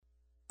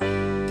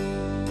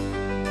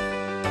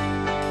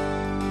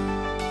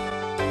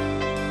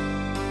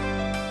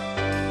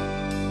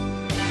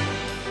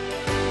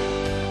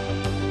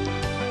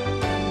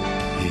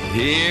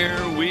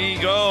Here we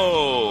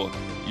go.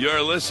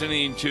 You're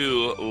listening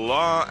to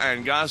Law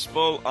and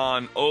Gospel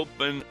on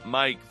Open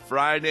Mic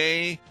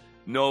Friday,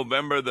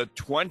 November the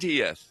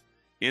 20th,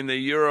 in the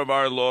year of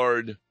our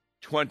Lord,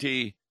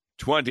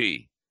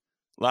 2020.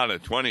 A lot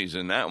of 20s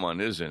in that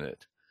one, isn't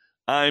it?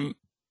 I'm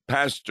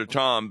Pastor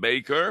Tom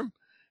Baker,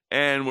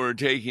 and we're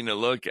taking a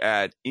look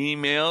at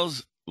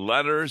emails,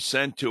 letters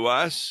sent to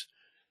us,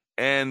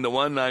 and the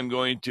one I'm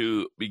going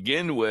to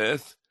begin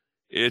with,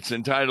 it's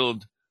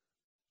entitled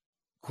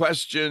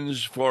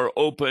Questions for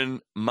Open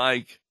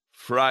Mic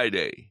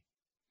Friday.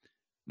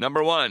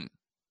 Number 1,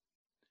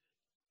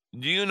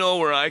 do you know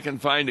where I can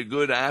find a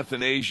good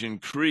Athanasian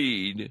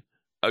Creed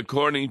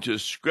according to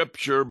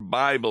Scripture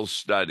Bible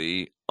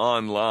Study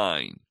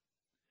online?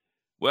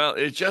 Well,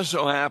 it just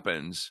so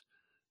happens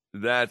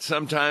that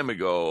some time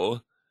ago,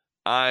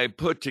 I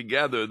put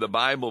together the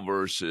Bible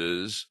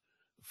verses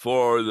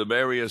for the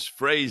various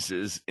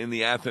phrases in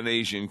the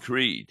Athanasian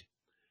Creed.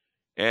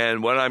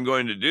 And what I'm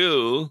going to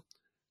do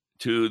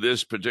to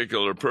this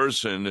particular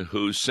person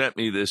who sent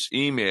me this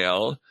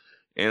email,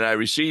 and I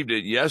received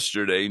it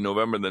yesterday,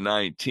 November the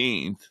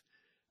 19th,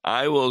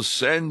 I will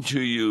send to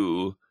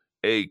you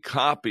a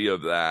copy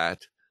of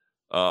that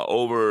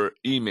over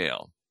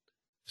email.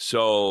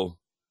 So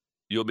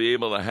you'll be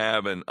able to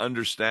have an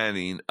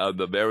understanding of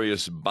the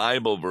various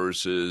Bible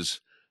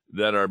verses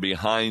that are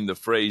behind the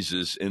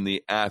phrases in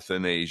the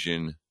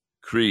Athanasian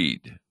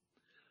Creed.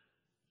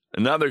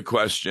 Another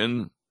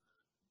question,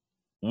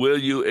 will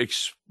you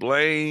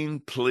explain,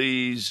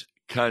 please,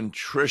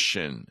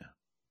 contrition?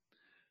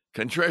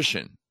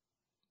 Contrition.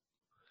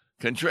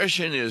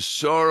 Contrition is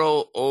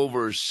sorrow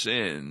over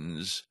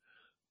sins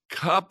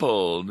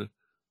coupled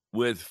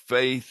with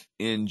faith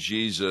in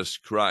Jesus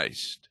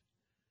Christ.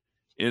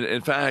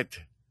 In fact,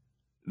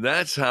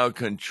 that's how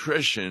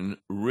contrition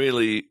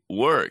really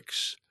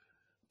works,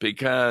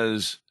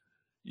 because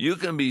you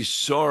can be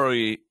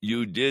sorry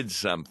you did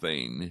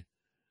something,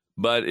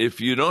 but if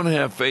you don't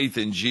have faith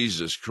in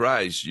Jesus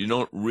Christ, you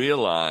don't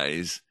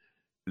realize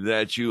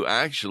that you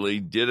actually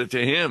did it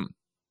to him.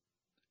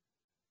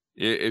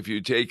 If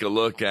you take a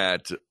look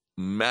at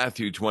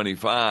Matthew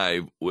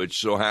 25, which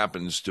so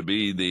happens to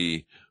be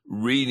the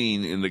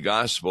reading in the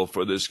gospel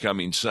for this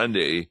coming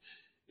Sunday,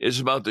 is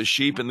about the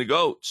sheep and the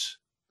goats.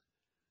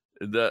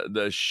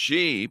 The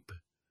sheep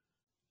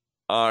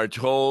are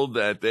told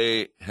that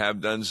they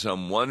have done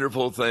some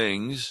wonderful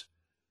things,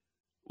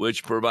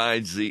 which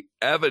provides the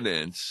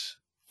evidence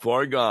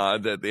for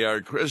God that they are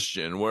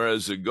Christian,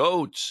 whereas the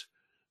goats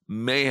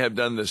may have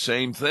done the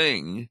same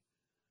thing,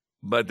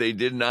 but they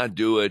did not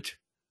do it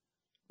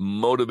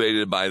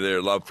motivated by their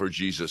love for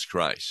Jesus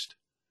Christ.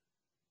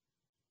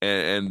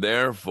 And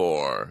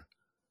therefore,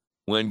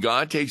 when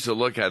God takes a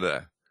look at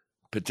a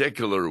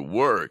particular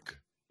work,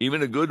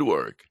 even a good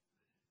work,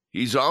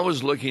 he's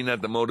always looking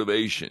at the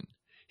motivation.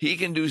 He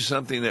can do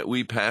something that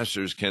we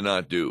pastors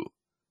cannot do.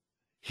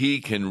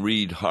 He can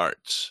read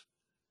hearts.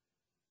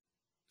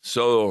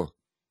 So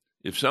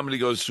if somebody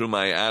goes through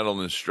my adult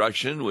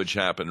instruction, which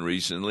happened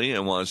recently,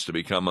 and wants to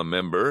become a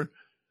member,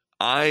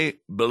 I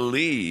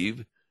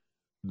believe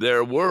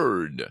their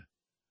word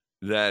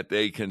that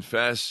they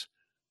confess,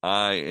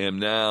 I am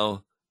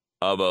now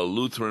of a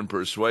Lutheran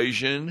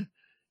persuasion,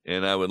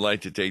 and I would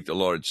like to take the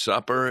Lord's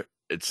Supper,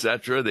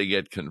 etc. They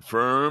get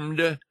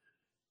confirmed,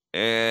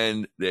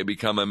 and they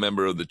become a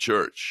member of the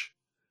church.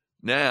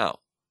 Now,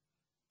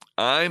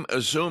 I'm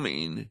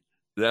assuming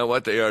that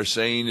what they are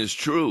saying is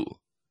true.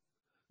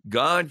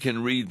 God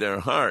can read their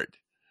heart.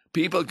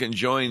 People can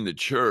join the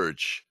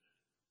church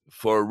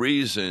for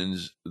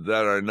reasons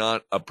that are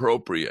not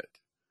appropriate.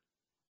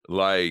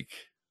 Like,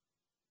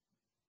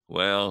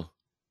 well,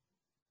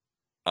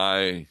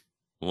 I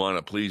want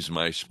to please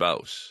my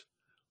spouse,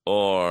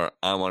 or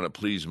I want to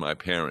please my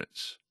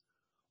parents,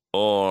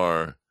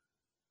 or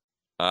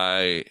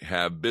I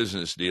have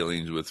business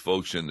dealings with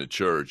folks in the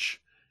church,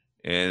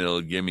 and it'll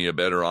give me a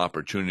better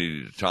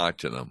opportunity to talk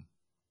to them.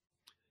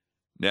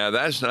 Now,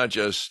 that's not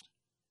just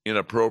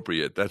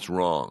inappropriate, that's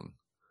wrong.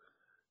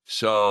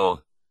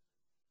 So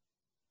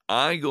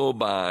I go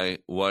by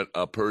what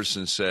a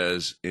person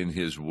says in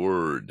his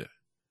word.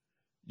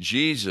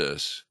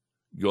 Jesus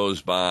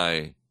goes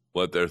by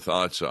what their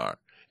thoughts are.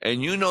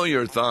 And you know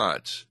your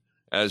thoughts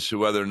as to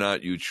whether or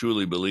not you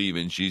truly believe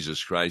in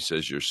Jesus Christ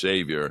as your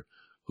Savior,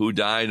 who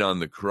died on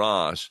the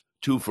cross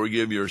to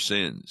forgive your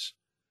sins,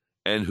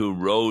 and who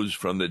rose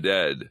from the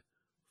dead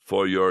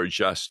for your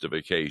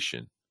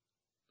justification.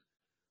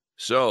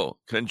 So,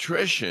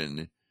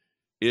 contrition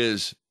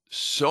is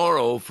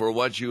sorrow for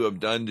what you have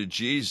done to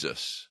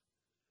Jesus.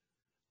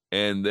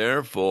 And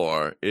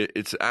therefore,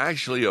 it's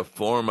actually a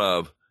form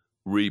of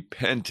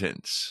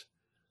repentance.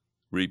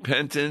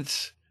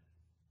 Repentance,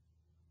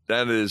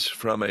 that is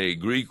from a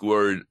Greek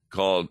word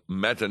called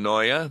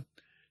metanoia,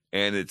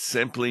 and it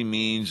simply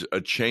means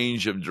a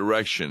change of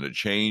direction, a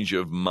change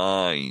of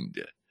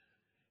mind.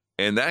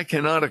 And that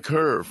cannot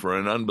occur for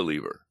an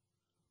unbeliever,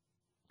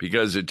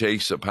 because it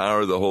takes the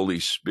power of the Holy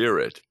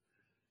Spirit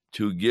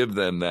to give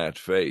them that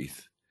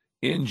faith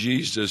in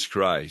Jesus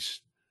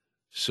Christ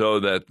so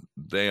that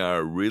they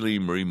are really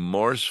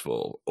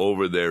remorseful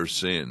over their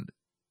sin.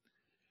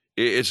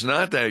 It's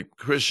not that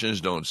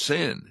Christians don't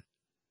sin.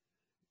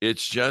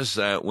 It's just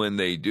that when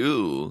they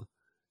do,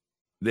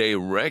 they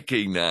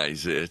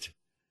recognize it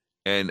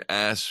and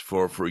ask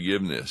for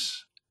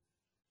forgiveness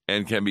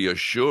and can be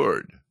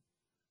assured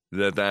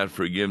that that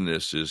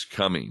forgiveness is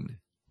coming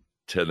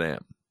to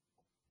them.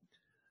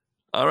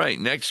 All right,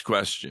 next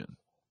question.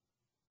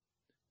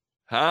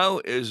 How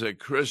is a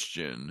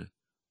Christian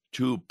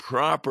to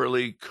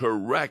properly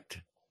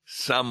correct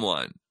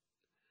someone?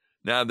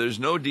 Now, there's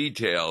no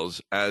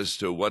details as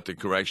to what the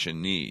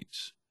correction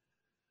needs,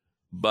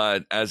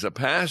 but as a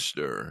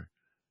pastor,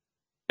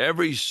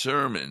 every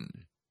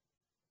sermon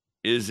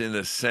is in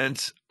a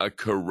sense a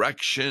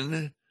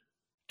correction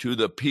to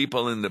the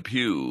people in the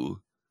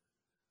pew,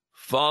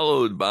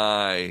 followed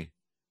by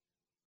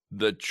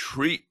the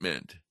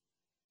treatment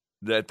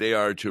that they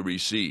are to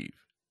receive.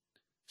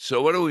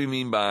 So what do we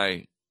mean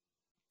by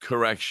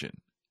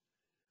correction?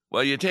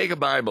 Well, you take a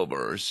Bible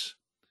verse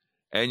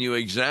and you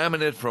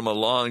examine it from a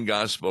law and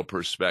gospel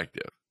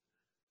perspective.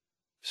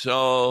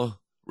 So,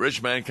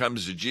 rich man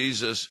comes to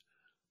Jesus,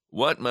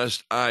 what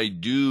must I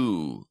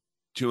do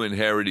to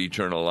inherit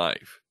eternal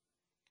life?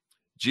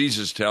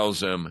 Jesus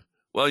tells him,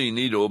 well, you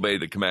need to obey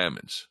the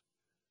commandments.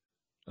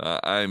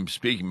 I'm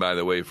speaking, by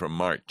the way, from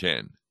Mark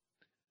 10.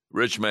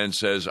 Rich man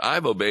says,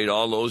 I've obeyed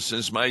all those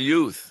since my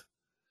youth.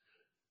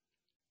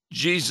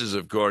 Jesus,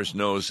 of course,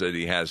 knows that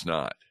he has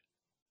not.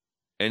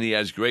 And he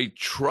has great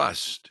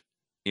trust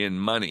in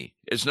money.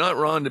 It's not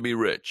wrong to be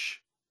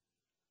rich,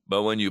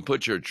 but when you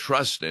put your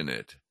trust in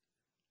it,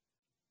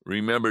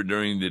 remember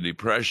during the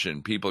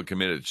Depression, people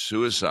committed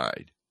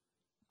suicide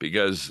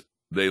because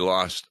they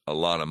lost a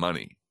lot of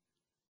money.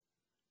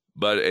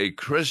 But a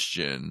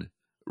Christian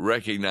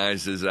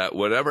recognizes that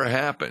whatever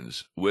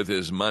happens with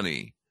his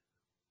money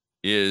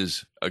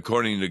is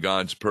according to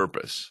God's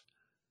purpose.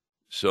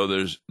 So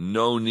there's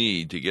no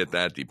need to get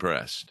that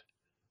depressed,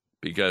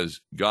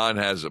 because God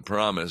has a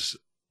promise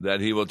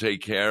that he will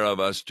take care of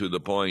us to the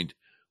point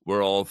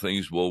where all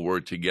things will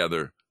work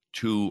together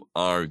to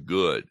our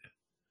good.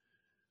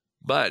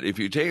 But if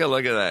you take a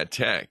look at that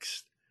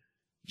text,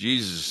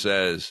 Jesus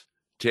says,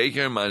 take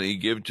your money,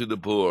 give to the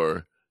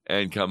poor,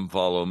 and come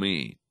follow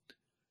me.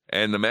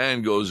 And the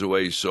man goes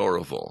away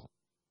sorrowful.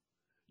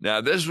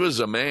 Now, this was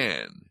a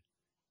man,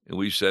 and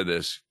we've said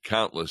this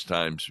countless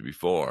times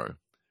before,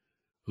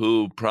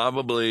 who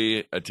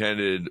probably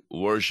attended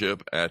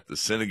worship at the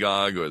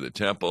synagogue or the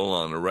temple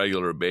on a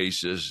regular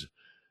basis,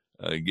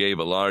 gave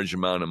a large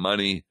amount of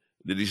money.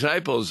 The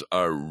disciples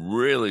are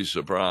really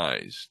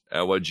surprised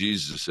at what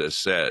Jesus has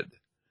said.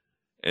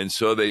 And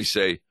so they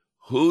say,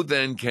 who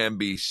then can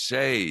be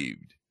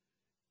saved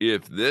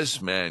if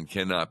this man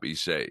cannot be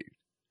saved?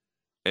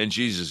 And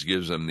Jesus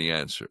gives them the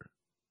answer.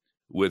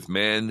 With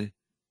men,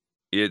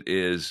 it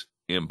is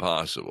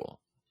impossible,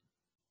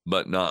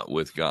 but not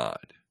with God.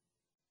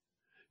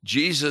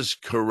 Jesus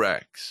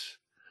corrects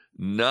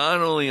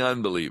not only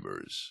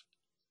unbelievers,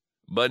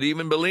 but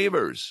even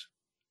believers.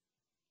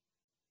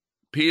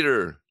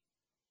 Peter,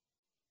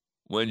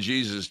 when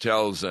Jesus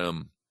tells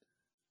them,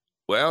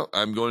 well,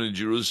 I'm going to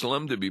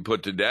Jerusalem to be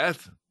put to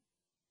death.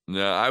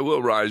 Now, I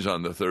will rise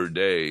on the third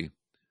day.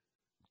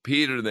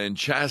 Peter then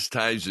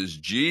chastises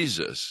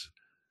Jesus,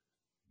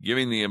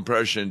 giving the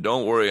impression,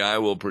 don't worry, I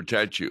will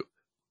protect you.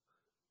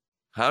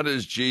 How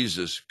does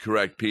Jesus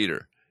correct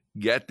Peter?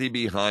 Get thee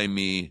behind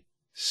me,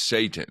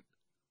 Satan.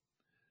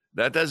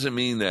 That doesn't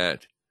mean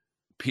that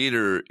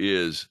Peter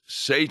is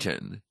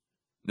Satan.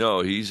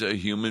 No, he's a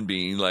human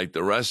being like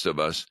the rest of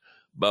us.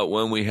 But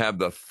when we have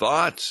the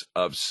thoughts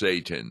of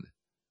Satan,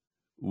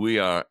 we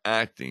are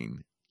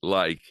acting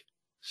like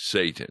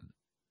Satan.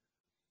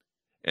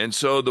 And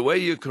so the way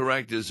you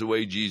correct is the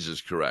way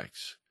Jesus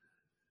corrects.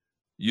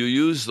 You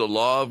use the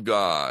law of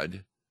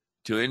God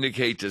to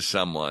indicate to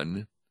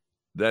someone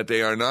that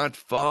they are not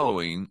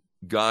following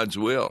God's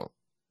will.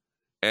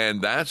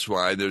 And that's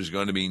why there's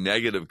going to be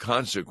negative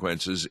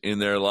consequences in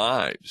their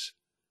lives.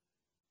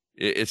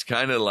 It's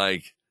kind of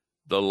like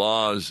the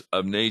laws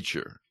of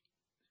nature.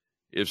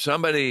 If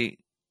somebody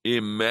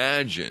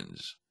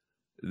imagines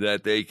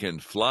that they can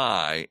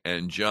fly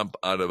and jump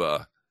out of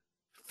a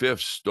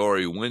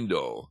fifth-story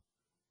window,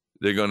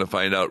 they're going to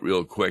find out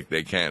real quick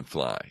they can't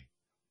fly.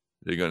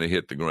 They're going to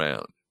hit the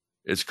ground.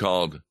 It's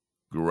called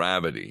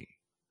gravity.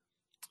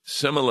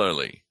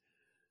 Similarly,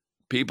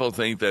 people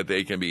think that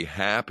they can be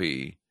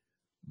happy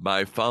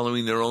by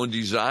following their own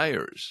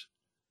desires.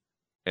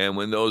 And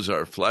when those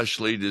are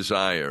fleshly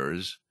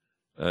desires,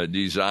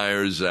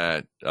 desires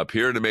that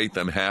appear to make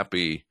them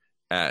happy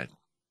at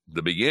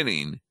the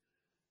beginning,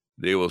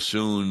 they will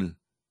soon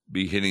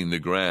be hitting the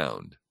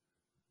ground,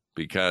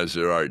 because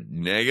there are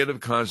negative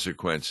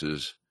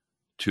consequences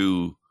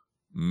to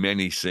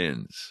many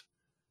sins.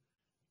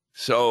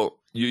 So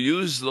you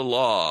use the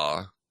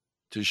law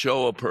to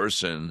show a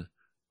person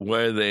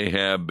where they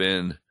have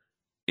been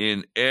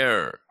in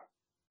error.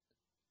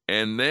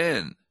 And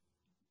then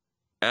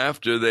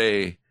after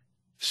they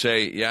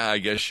say, yeah, I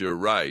guess you're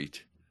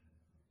right,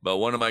 but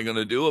what am I going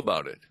to do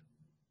about it?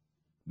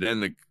 then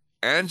the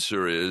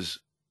answer is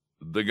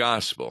the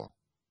gospel.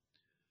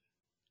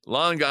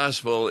 Law and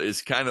gospel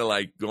is kind of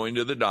like going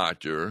to the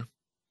doctor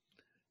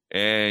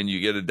and you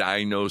get a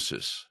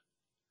diagnosis.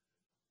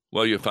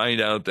 Well, you find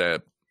out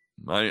that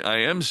I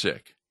am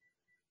sick.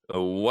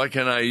 What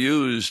can I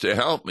use to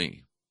help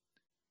me?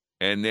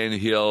 And then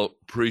he'll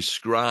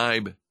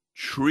prescribe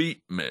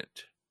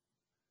treatment.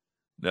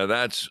 Now,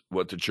 that's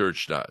what the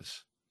church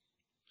does.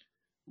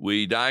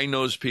 We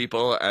diagnose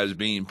people as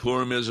being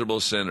poor, miserable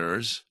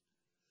sinners,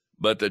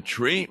 but the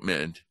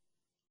treatment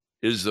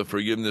is the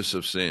forgiveness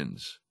of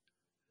sins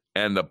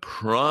and the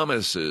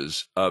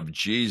promises of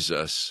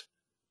Jesus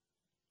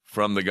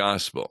from the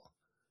gospel.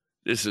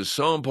 This is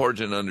so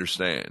important to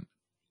understand.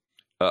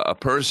 A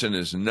person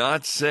is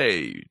not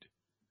saved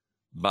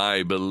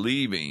by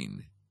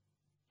believing,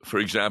 for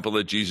example,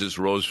 that Jesus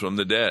rose from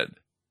the dead.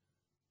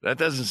 That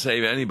doesn't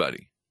save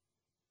anybody.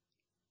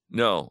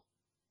 No,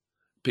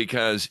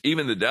 because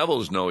even the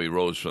devils know he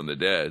rose from the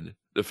dead.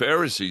 The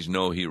Pharisees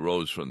know he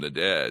rose from the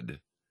dead.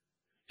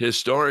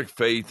 Historic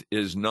faith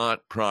is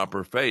not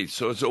proper faith,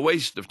 so it's a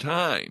waste of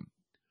time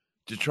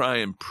to try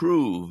and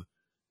prove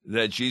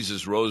that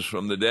Jesus rose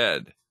from the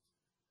dead.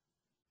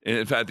 And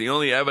in fact, the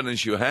only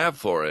evidence you have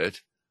for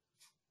it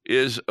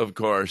is, of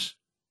course,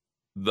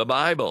 the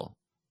Bible.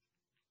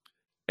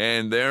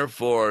 And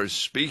therefore,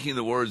 speaking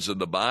the words of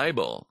the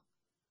Bible,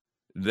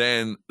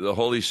 then the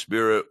Holy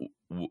Spirit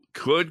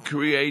could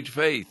create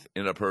faith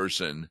in a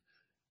person,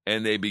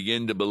 and they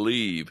begin to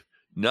believe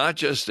not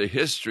just the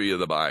history of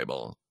the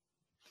Bible,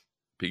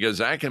 because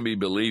that can be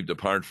believed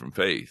apart from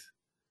faith,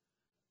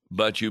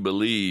 but you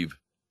believe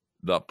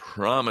the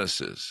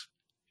promises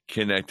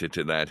connected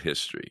to that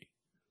history.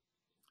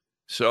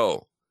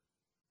 So,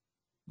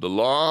 the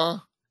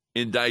law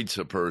indicts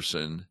a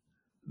person,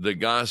 the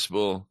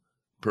gospel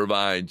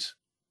provides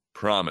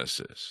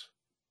promises.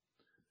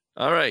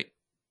 All right.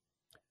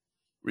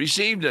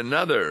 Received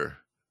another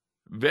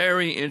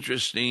very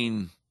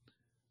interesting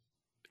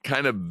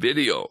kind of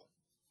video.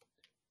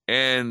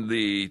 And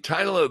the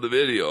title of the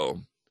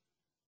video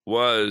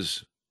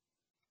was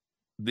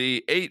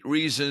The 8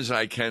 Reasons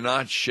I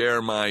Cannot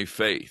Share My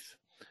Faith.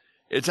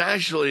 It's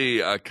actually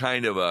a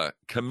kind of a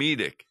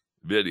comedic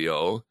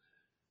video.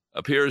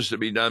 Appears to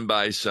be done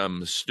by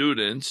some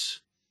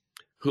students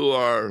who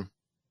are,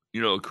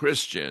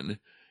 Christian.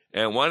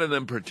 And one of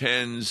them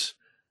pretends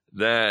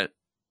that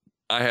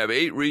I have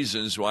 8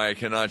 reasons why I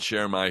cannot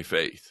share my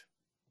faith.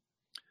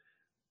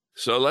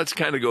 So let's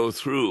kind of go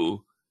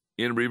through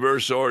in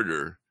reverse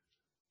order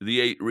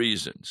the 8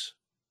 reasons.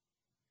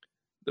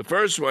 The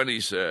first one, he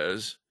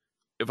says,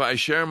 if I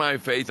share my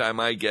faith, I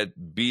might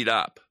get beat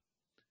up.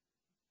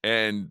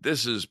 And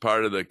this is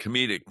part of the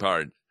comedic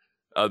part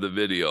of the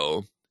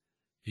video.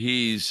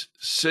 He's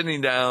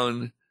sitting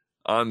down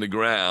on the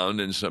ground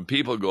and some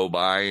people go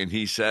by and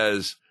he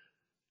says,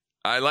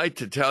 I like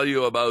to tell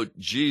you about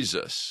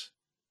Jesus.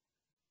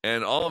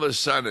 And all of a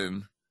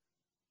sudden,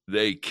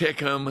 they kick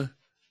him,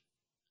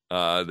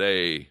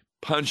 they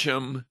punch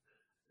him,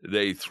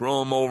 they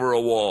throw him over a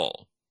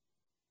wall.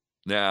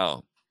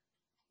 Now,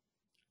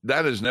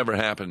 that has never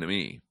happened to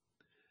me.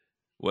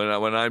 When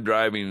I'm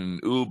driving an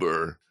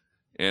Uber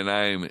and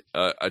I'm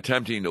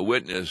attempting to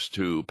witness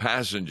to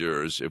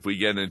passengers, if we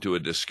get into a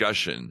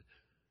discussion,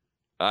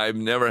 I've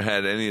never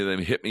had any of them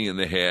hit me in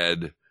the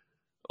head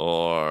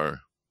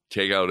or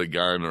take out a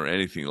gun or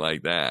anything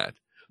like that.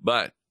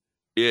 But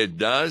it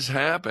does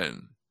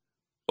happen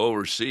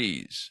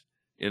overseas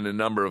in a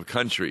number of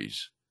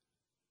countries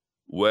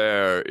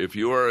where if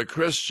you are a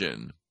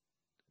Christian,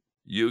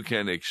 you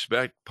can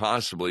expect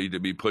possibly to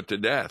be put to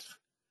death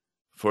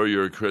for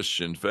your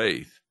Christian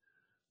faith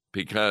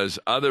because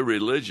other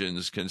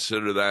religions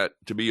consider that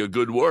to be a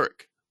good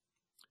work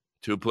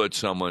to put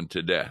someone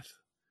to death.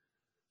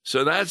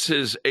 So that's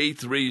his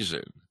 8th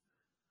reason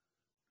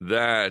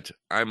that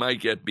I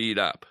might get beat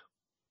up.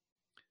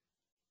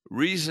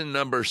 Reason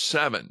number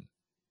 7.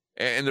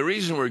 And the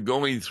reason we're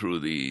going through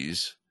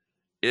these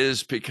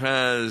is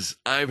because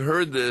I've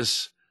heard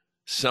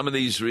some of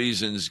these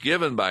reasons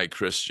given by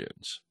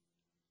Christians.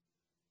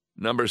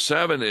 Number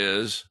 7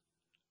 is,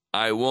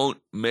 I won't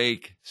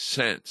make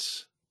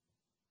sense.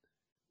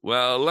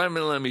 Well, let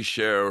me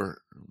share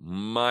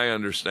my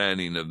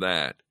understanding of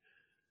that.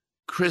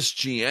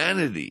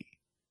 Christianity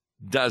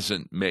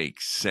doesn't make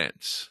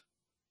sense.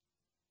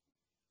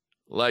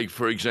 Like,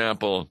 for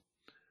example,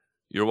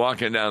 you're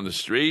walking down the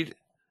street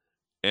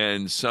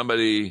and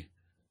somebody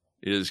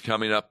is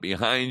coming up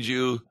behind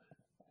you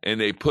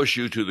and they push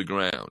you to the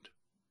ground.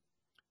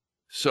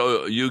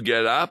 So you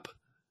get up,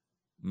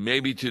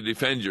 maybe to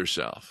defend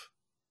yourself.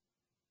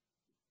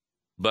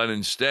 But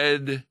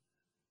instead,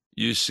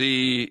 you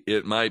see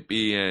it might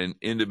be an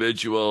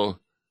individual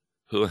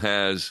who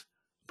has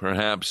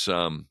perhaps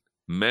some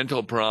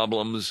mental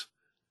problems,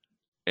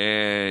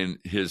 and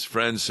his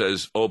friend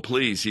says, oh,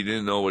 please, he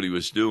didn't know what he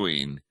was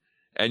doing,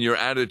 and your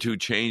attitude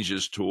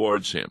changes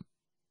towards him.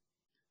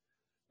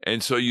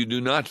 And so you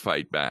do not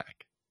fight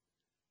back.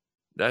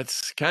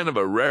 That's kind of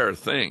a rare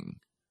thing.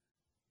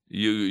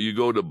 You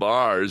go to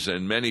bars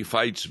and many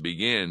fights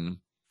begin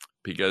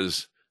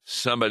because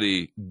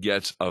somebody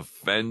gets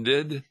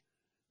offended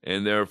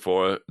and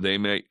therefore they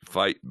may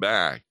fight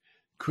back.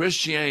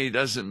 Christianity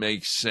doesn't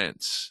make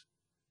sense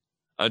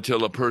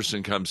until a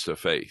person comes to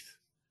faith.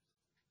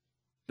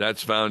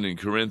 That's found in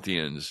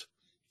Corinthians,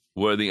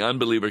 where the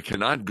unbeliever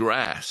cannot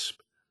grasp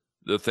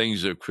the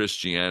things of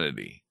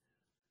Christianity.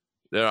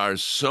 There are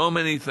so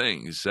many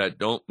things that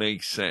don't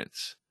make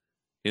sense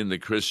in the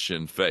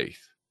Christian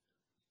faith.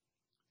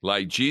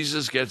 Like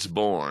Jesus gets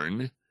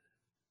born,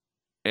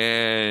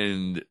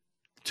 and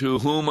to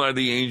whom are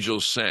the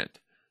angels sent?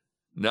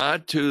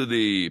 Not to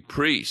the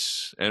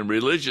priests and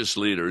religious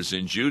leaders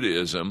in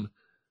Judaism,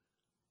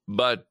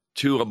 but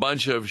to a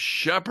bunch of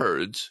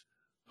shepherds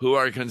who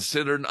are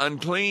considered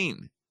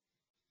unclean.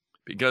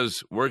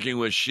 Because working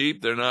with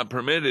sheep, they're not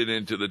permitted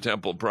into the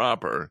temple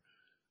proper,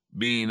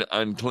 being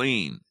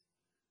unclean.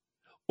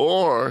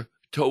 Or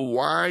to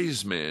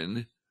wise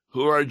men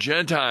who are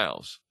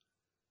Gentiles,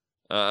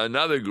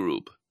 another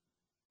group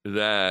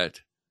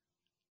that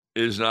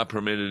is not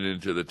permitted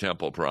into the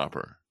temple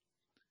proper.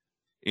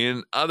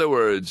 In other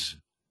words,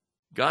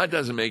 God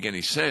doesn't make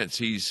any sense.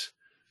 He's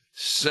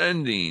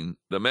sending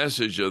the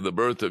message of the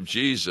birth of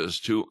Jesus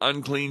to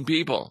unclean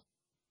people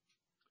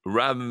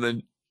rather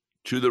than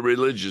to the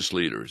religious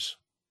leaders.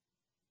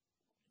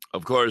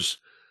 Of course,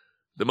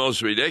 the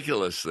most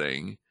ridiculous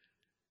thing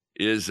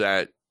is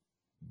that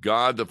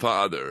God the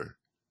Father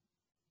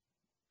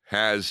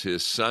has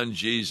his son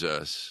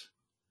Jesus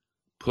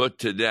put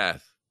to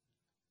death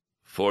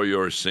for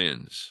your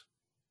sins.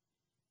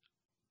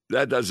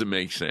 That doesn't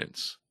make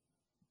sense.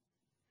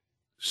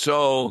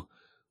 So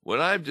what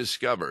I've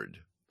discovered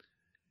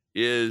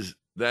is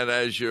that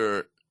as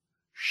you're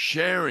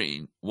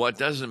sharing what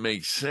doesn't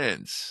make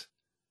sense,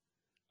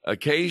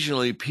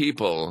 occasionally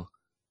people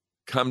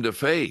come to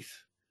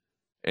faith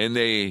and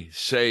they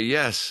say,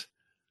 yes,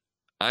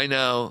 I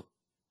now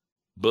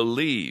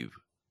believe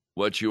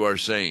what you are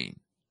saying.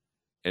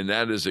 And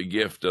that is a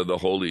gift of the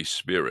Holy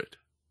Spirit.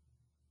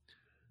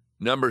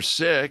 Number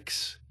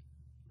 6,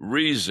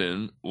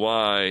 reason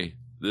why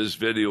this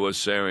video is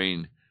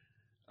saying,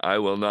 I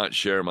will not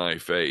share my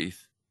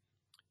faith,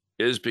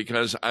 is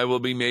because I will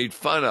be made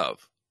fun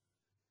of.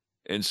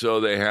 And so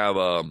they have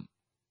a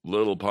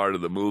little part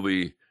of the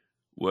movie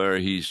where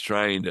he's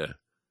trying to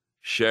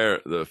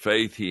share the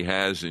faith he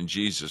has in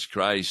Jesus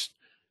Christ,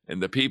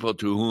 and the people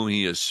to whom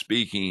he is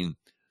speaking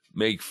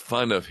make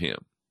fun of him.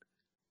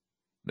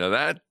 Now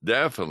that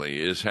definitely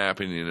is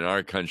happening in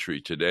our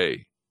country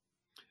today.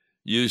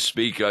 You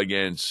speak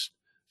against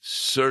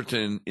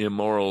certain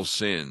immoral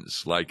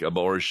sins like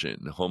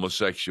abortion,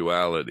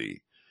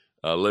 homosexuality,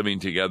 living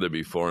together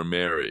before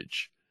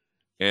marriage,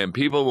 and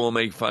people will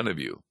make fun of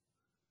you.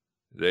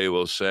 They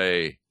will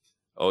say,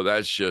 oh,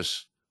 that's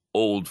just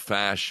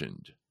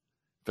old-fashioned.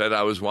 In fact,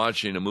 I was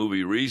watching a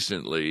movie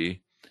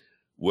recently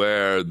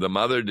where the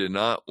mother did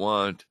not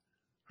want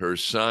her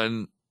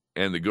son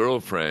and the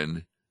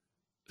girlfriend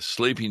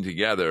sleeping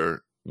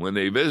together when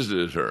they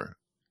visited her.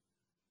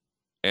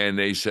 And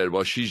they said,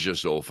 well, she's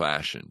just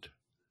old-fashioned,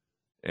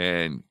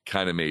 and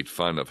kind of made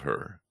fun of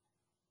her.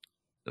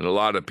 And a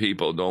lot of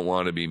people don't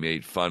want to be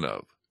made fun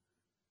of.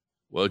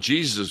 Well,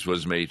 Jesus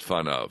was made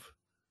fun of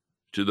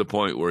to the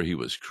point where he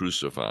was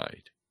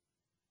crucified.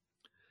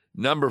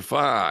 Number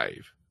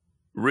 5,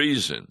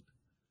 reason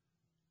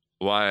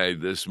why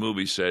this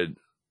movie said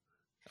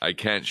I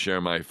can't share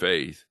my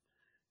faith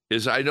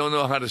is I don't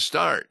know how to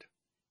start.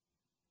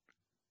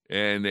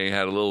 And they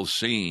had a little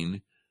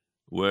scene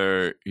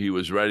where he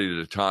was ready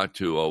to talk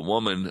to a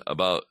woman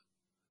about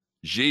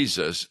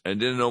Jesus and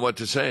didn't know what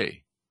to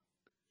say.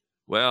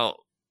 Well,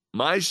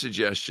 my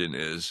suggestion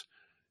is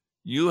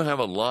you have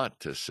a lot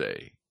to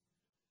say.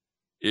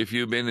 If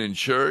you've been in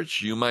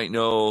church, you might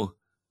know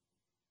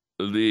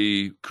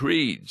the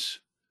creeds,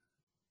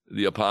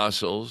 the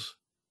Apostles,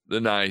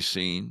 the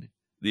Nicene,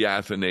 the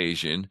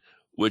Athanasian,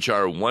 which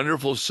are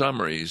wonderful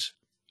summaries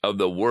of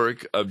the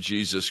work of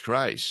Jesus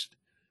Christ.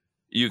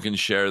 You can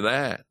share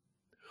that.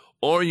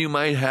 Or you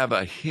might have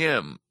a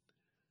hymn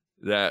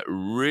that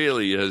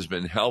really has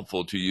been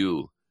helpful to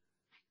you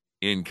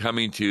in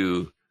coming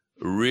to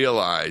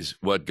realize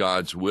what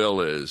God's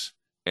will is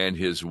and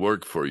his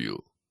work for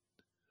you.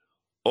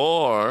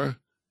 Or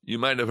you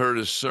might have heard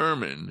a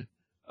sermon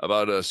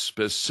about a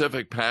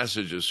specific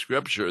passage of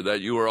Scripture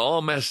that you were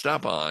all messed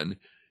up on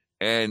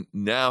and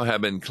now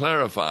have been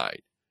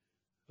clarified.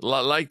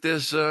 Like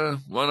this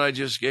one I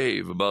just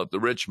gave about the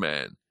rich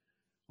man.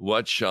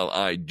 What shall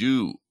I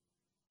do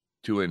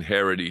to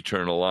inherit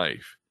eternal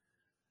life?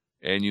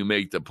 And you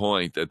make the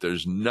point that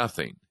there's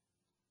nothing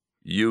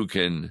you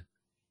can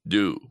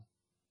do.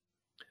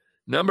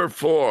 Number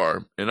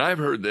 4, and I've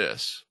heard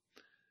this.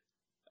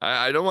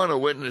 I don't want to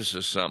witness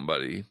to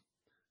somebody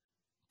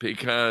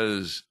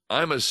because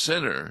I'm a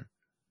sinner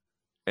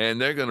and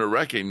they're going to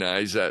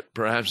recognize that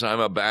perhaps I'm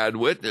a bad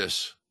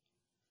witness.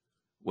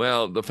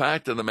 Well, the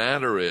fact of the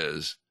matter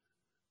is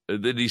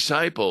the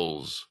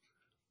disciples,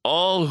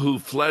 all who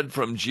fled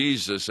from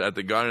Jesus at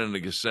the Garden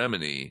of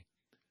Gethsemane,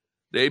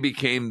 they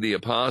became the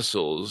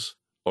apostles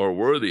or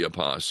were the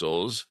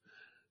apostles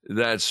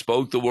that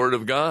spoke the word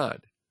of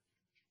God.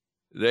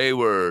 They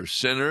were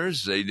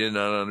sinners. They did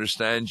not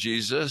understand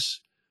Jesus.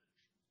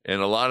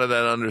 And a lot of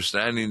that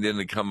understanding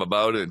didn't come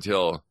about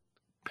until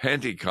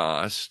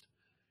Pentecost.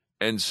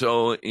 And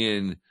so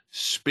in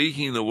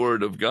speaking the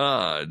word of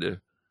God,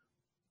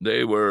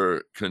 they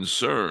were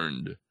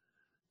concerned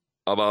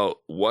about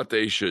what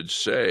they should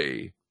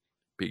say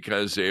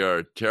because they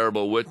are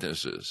terrible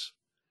witnesses.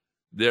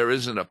 There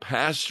isn't a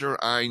pastor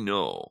I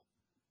know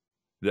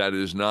that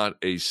is not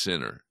a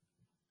sinner.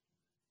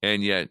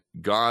 And yet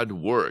God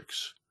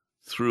works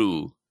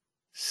through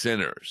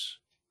sinners.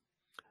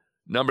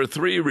 Number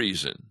 3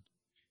 reason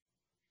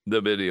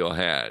the video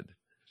had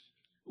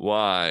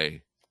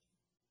why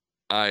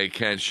I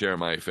can't share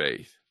my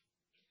faith.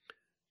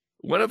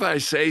 What if I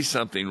say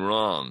something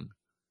wrong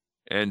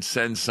and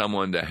send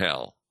someone to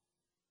hell?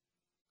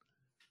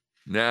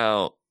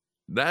 Now,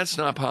 that's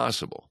not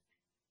possible.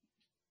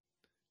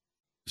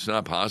 It's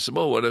not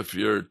possible. What if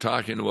you're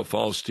talking to a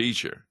false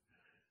teacher?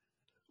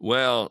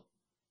 Well,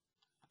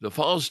 the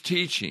false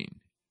teaching,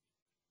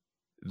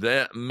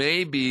 that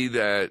may be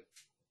that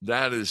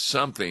is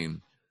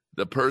something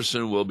the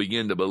person will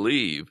begin to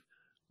believe,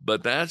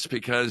 but that's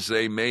because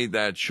they made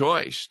that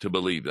choice to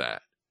believe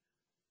that.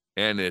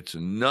 And it's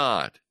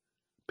not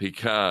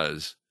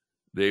because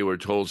they were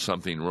told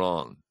something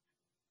wrong.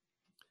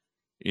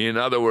 In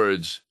other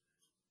words,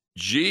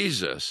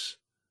 Jesus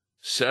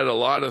said a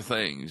lot of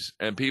things,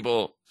 and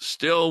people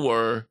still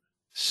were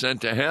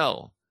sent to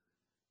hell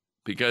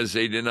because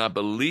they did not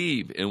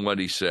believe in what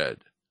he said.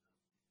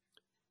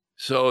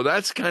 So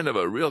that's kind of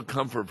a real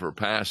comfort for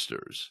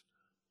pastors,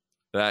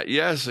 that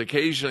yes,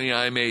 occasionally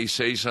I may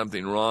say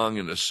something wrong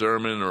in a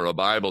sermon or a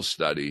Bible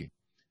study,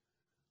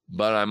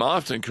 but I'm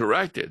often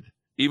corrected,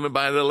 even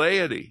by the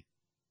laity.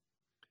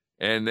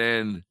 And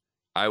then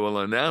I will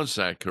announce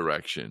that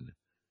correction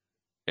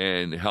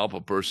and help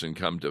a person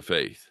come to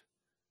faith.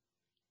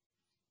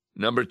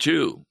 Number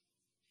 2,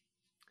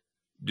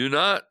 do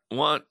not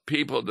want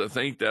people to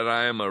think that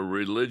I am a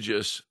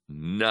religious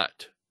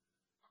nut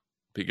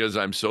because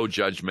I'm so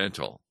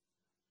judgmental.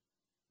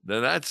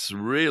 Then that's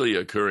really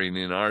occurring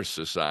in our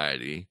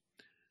society,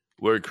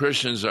 where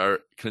Christians are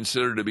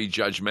considered to be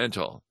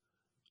judgmental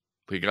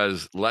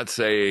because, let's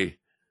say,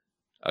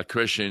 a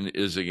Christian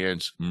is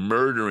against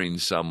murdering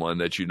someone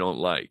that you don't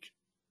like.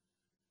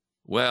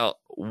 Well,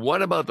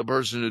 what about the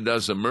person who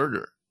does the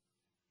murder?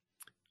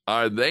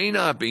 Are they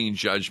not being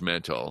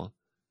judgmental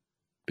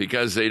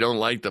because they don't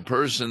like the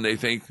person? They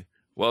think,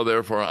 well,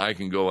 therefore I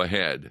can go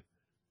ahead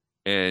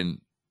and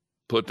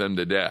put them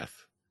to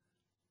death.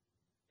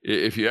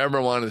 If you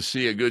ever want to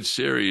see a good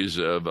series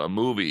of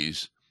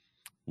movies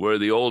where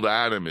the old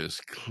Adam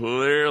is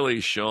clearly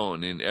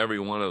shown in every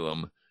one of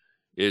them,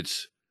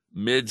 it's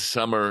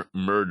Midsummer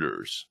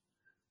Murders.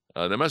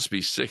 There must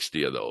be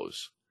 60 of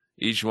those,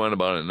 each one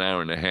about an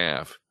hour and a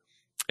half.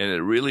 And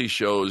it really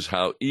shows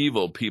how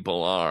evil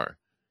people are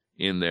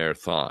in their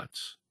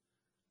thoughts.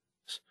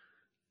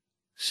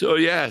 So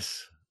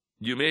yes,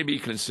 you may be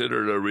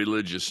considered a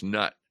religious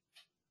nut.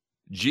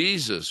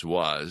 Jesus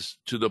was,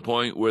 to the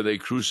point where they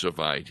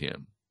crucified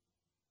him.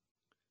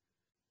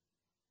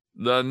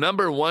 The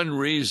number 1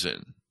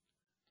 reason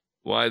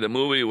why the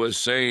movie was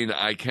saying,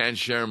 I can't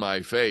share my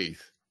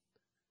faith,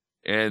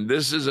 and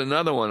this is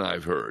another one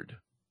I've heard,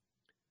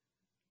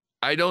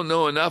 I don't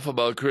know enough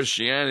about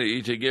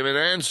Christianity to give an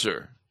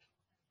answer.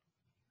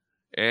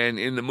 And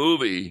in the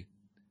movie,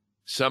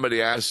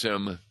 somebody asked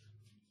him,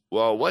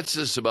 well, what's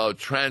this about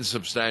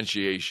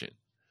transubstantiation?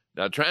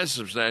 Now,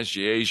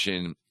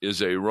 transubstantiation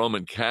is a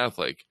Roman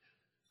Catholic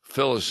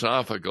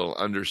philosophical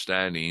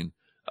understanding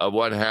of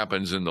what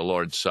happens in the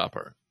Lord's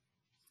Supper,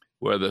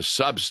 where the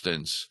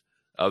substance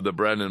of the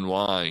bread and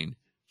wine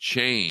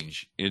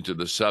change into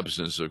the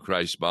substance of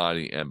Christ's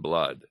body and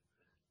blood.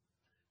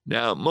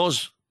 Now,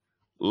 most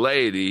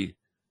laity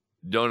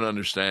don't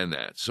understand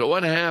that. So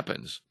what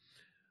happens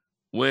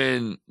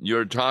when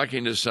you're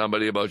talking to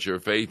somebody about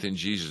your faith in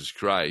Jesus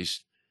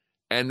Christ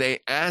and they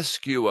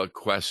ask you a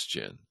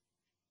question?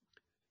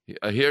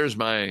 Here's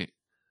my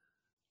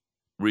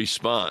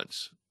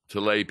response to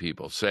lay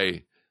people.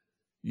 Say,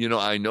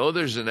 I know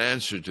there's an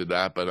answer to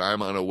that, but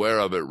I'm unaware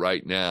of it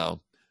right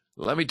now.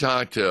 Let me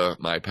talk to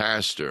my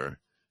pastor,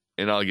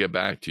 and I'll get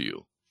back to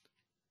you.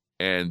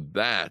 And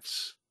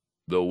that's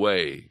the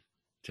way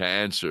to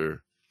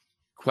answer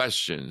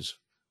questions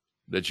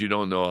that you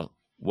don't know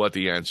what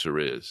the answer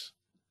is.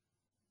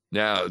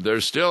 Now,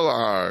 there still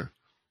are,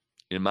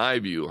 in my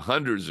view,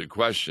 hundreds of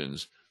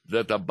questions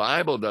that the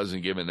Bible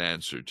doesn't give an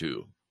answer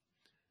to.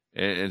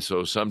 And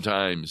so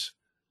sometimes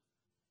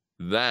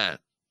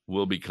that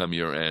will become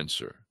your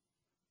answer.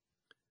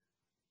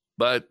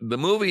 But the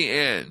movie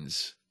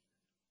ends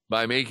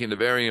by making a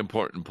very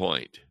important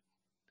point,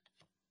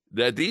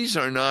 that these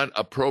are not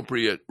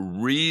appropriate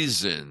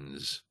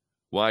reasons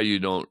why you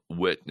don't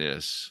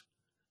witness.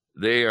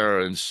 They are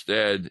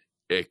instead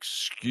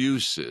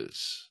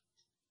excuses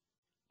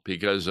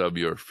because of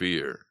your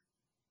fear.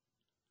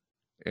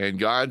 And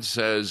God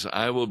says,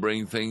 I will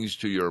bring things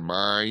to your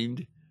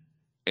mind,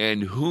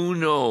 and who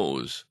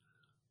knows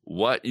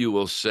what you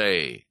will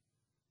say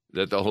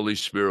that the Holy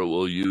Spirit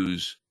will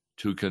use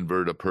to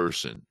convert a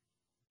person.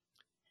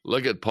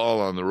 Look at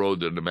Paul on the road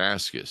to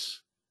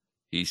Damascus.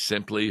 He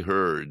simply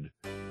heard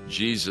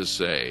Jesus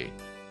say,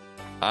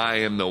 I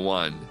am the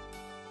one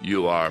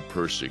you are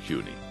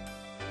persecuting.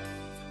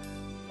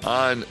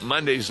 On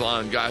Monday's Law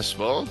and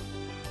Gospel,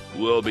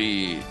 we'll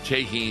be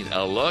taking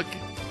a look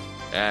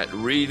at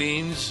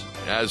readings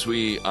as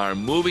we are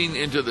moving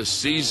into the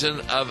season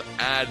of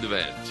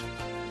Advent.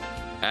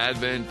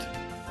 Advent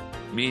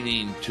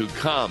meaning to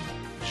come,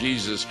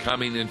 Jesus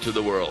coming into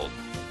the world.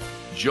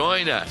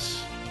 Join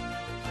us,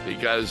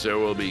 because there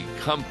will be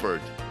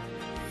comfort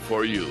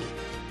for you.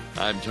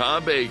 I'm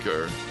Tom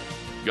Baker.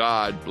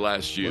 God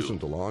bless you. Listen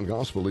to Law and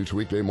Gospel each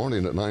weekday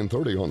morning at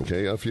 9:30 on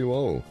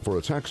KFUO. For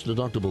a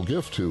tax-deductible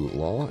gift to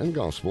Law and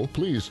Gospel,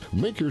 please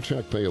make your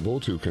check payable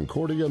to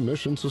Concordia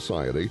Mission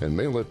Society and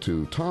mail it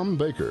to Tom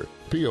Baker,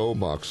 P.O.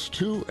 Box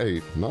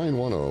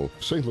 28910,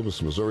 St.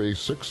 Louis, Missouri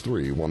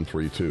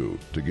 63132.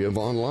 To give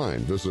online,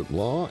 visit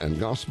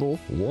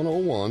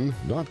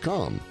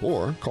lawandgospel101.com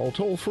or call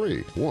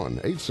toll-free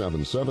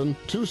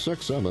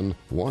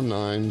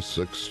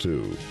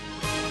 1-877-267-1962.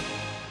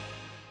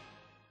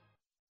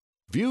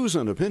 Views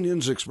and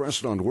opinions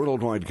expressed on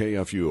Worldwide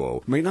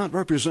KFUO may not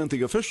represent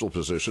the official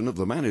position of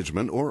the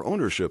management or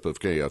ownership of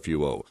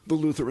KFUO, the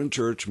Lutheran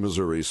Church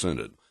Missouri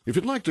Synod. If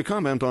you'd like to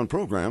comment on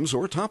programs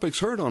or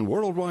topics heard on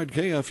Worldwide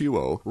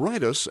KFUO,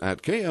 write us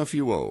at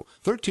KFUO,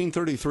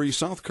 1333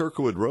 South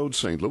Kirkwood Road,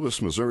 St. Louis,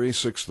 Missouri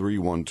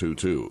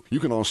 63122. You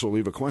can also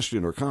leave a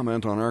question or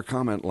comment on our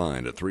comment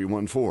line at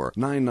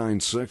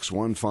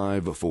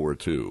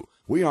 314-996-1542.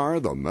 We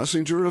are the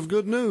messenger of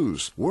good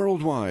news,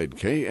 Worldwide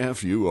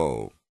KFUO.